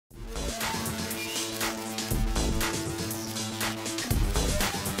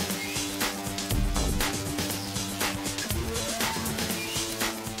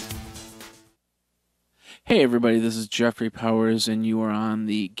Hey everybody, this is Jeffrey Powers, and you are on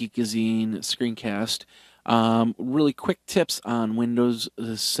the Geekazine screencast. Really quick tips on Windows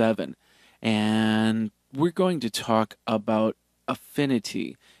 7, and we're going to talk about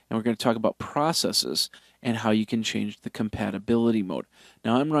Affinity, and we're going to talk about processes and how you can change the compatibility mode.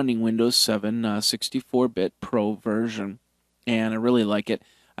 Now, I'm running Windows 7 64-bit Pro version, and I really like it.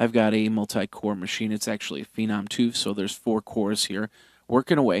 I've got a multi-core machine. It's actually a Phenom 2, so there's 4 cores here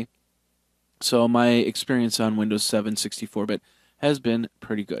working away. So my experience on Windows 7 64-bit has been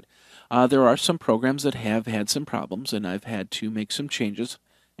pretty good. There are some programs that have had some problems, and I've had to make some changes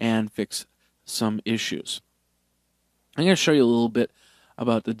and fix some issues. I'm going to show you a little bit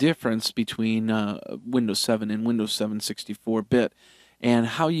about the difference between Windows 7 and Windows 7 64-bit and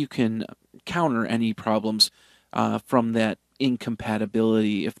how you can counter any problems from that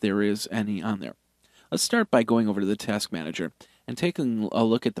incompatibility if there is any on there. Let's start by going over to the Task Manager and taking a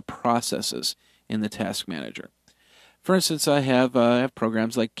look at the processes in the Task Manager. For instance, I have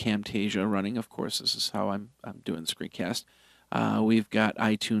programs like Camtasia running. Of course, this is how I'm doing the screencast. We've got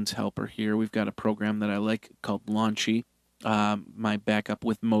iTunes Helper here. We've got a program that I like called Launchy. My backup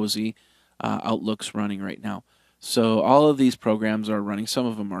with Mozy. Outlook's running right now. So all of these programs are running. Some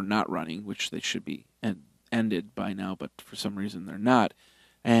of them are not running, which they should be ended by now, but for some reason they're not.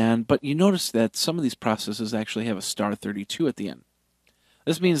 But you notice that some of these processes actually have a *32 at the end.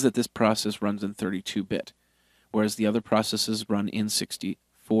 This means that this process runs in 32-bit, whereas the other processes run in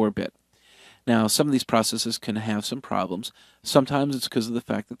 64-bit. Now, some of these processes can have some problems. Sometimes it's because of the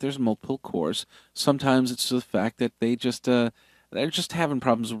fact that there's multiple cores. Sometimes it's the fact that they're just having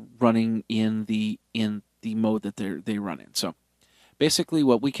problems running in the mode that they run in. So basically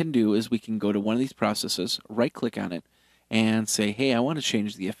what we can do is we can go to one of these processes, right-click on it, and say, hey, I want to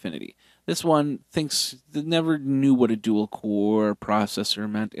change the affinity. This one never knew what a dual core processor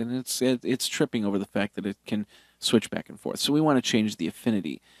meant, and it's tripping over the fact that it can switch back and forth. So we want to change the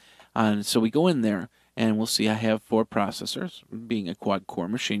affinity. So we go in there, and we'll see I have 4 processors, being a quad-core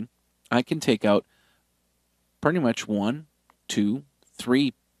machine. I can take out pretty much 1, 2,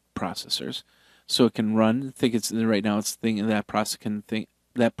 3 processors, so it can run. Right now it's thinking that process can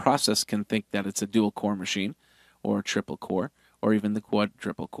think that it's a dual-core machine, or a triple core, or even the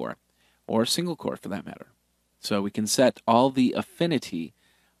quadruple core, or a single core for that matter. So we can set all the affinity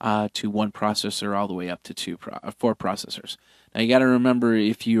to 1 processor all the way up to 4 processors. Now you got to remember,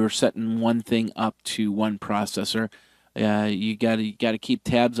 if you're setting one thing up to 1 processor, you got to keep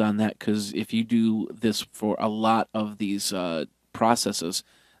tabs on that, because if you do this for a lot of these processes,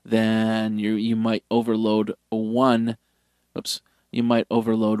 then you might overload one. Oops. You might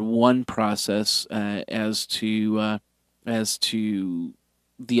overload one process as to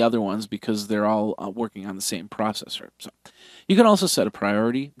the other ones, because they're all working on the same processor. So you can also set a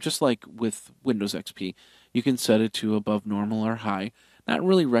priority, just like with Windows XP. You can set it to above normal or high. Not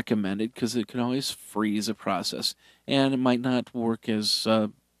really recommended, because it can always freeze a process, and it might not work as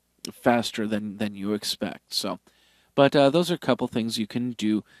faster than you expect. But those are a couple things you can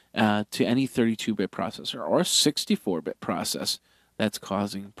do to any 32-bit processor or a 64-bit process that's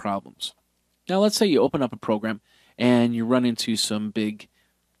causing problems. Now, let's say you open up a program and you run into some big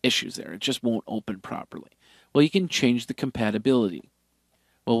issues there. It just won't open properly. Well, you can change the compatibility.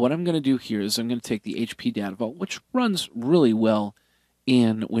 Well, what I'm going to do here is I'm going to take the HP Data Vault, which runs really well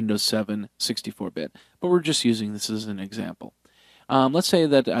in Windows 7 64-bit, but we're just using this as an example. Let's say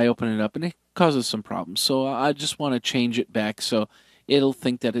that I open it up and it causes some problems, so I just want to change it back so it'll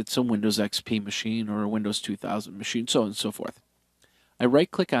think that it's a Windows XP machine or a Windows 2000 machine, so on and so forth. I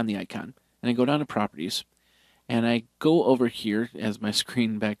right-click on the icon, and I go down to Properties, and I go over here, as my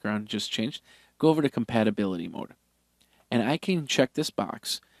screen background just changed, go over to Compatibility mode. And I can check this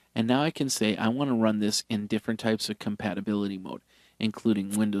box, and now I can say I want to run this in different types of compatibility mode,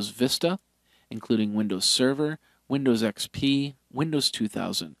 including Windows Vista, including Windows Server, Windows XP, Windows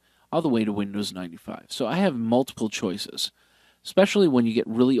 2000, all the way to Windows 95. So I have multiple choices, especially when you get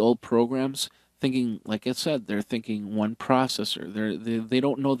really old programs. Thinking, like I said, they're thinking 1 processor. They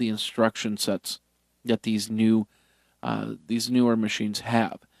don't know the instruction sets that these newer machines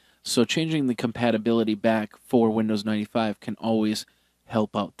have. So changing the compatibility back for Windows 95 can always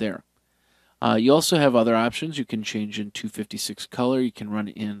help out there. You also have other options. You can change in 256 color. You can run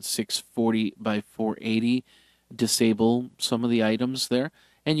in 640 by 480. Disable some of the items there,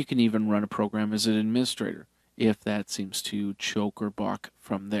 and you can even run a program as an administrator if that seems to choke or balk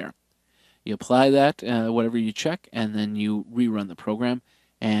from there. You apply that, whatever you check, and then you rerun the program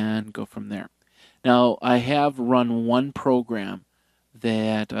and go from there. Now, I have run one program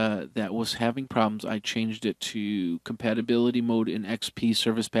that was having problems. I changed it to compatibility mode in XP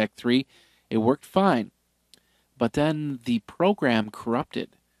Service Pack 3. It worked fine, But then the program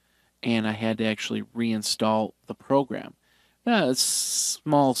corrupted, and I had to actually reinstall the program. A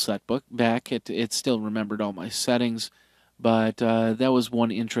small setback. It still remembered all my settings, but that was one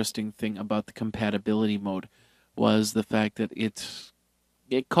interesting thing about the compatibility mode, was the fact that it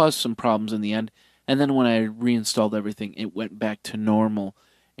caused some problems in the end. And then when I reinstalled everything, it went back to normal,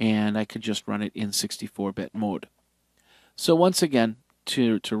 and I could just run it in 64-bit mode. So once again,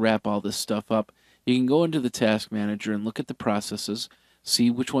 to wrap all this stuff up, you can go into the task manager and look at the processes, see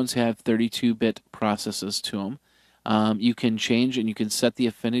which ones have 32-bit processes to them. You can change and you can set the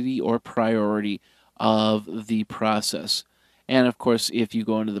affinity or priority of the process. And of course, if you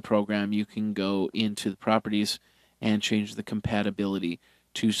go into the program, you can go into the properties and change the compatibility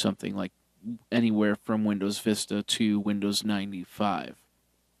to something like anywhere from Windows Vista to Windows 95.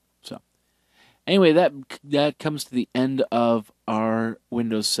 So anyway, that comes to the end of our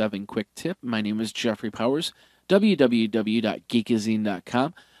Windows 7 quick tip. My name is Jeffrey Powers,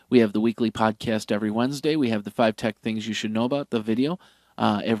 www.geekazine.com. We have the weekly podcast every Wednesday. We have the 5 tech things you should know about, the video,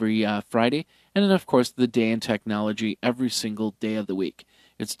 every Friday. And then, of course, the day in technology every single day of the week.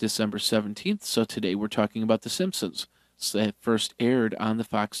 It's December 17th, so today we're talking about The Simpsons. It first aired on the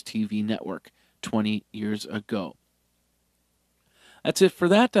Fox TV network 20 years ago. That's it for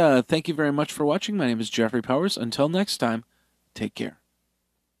that. Thank you very much for watching. My name is Jeffrey Powers. Until next time, take care.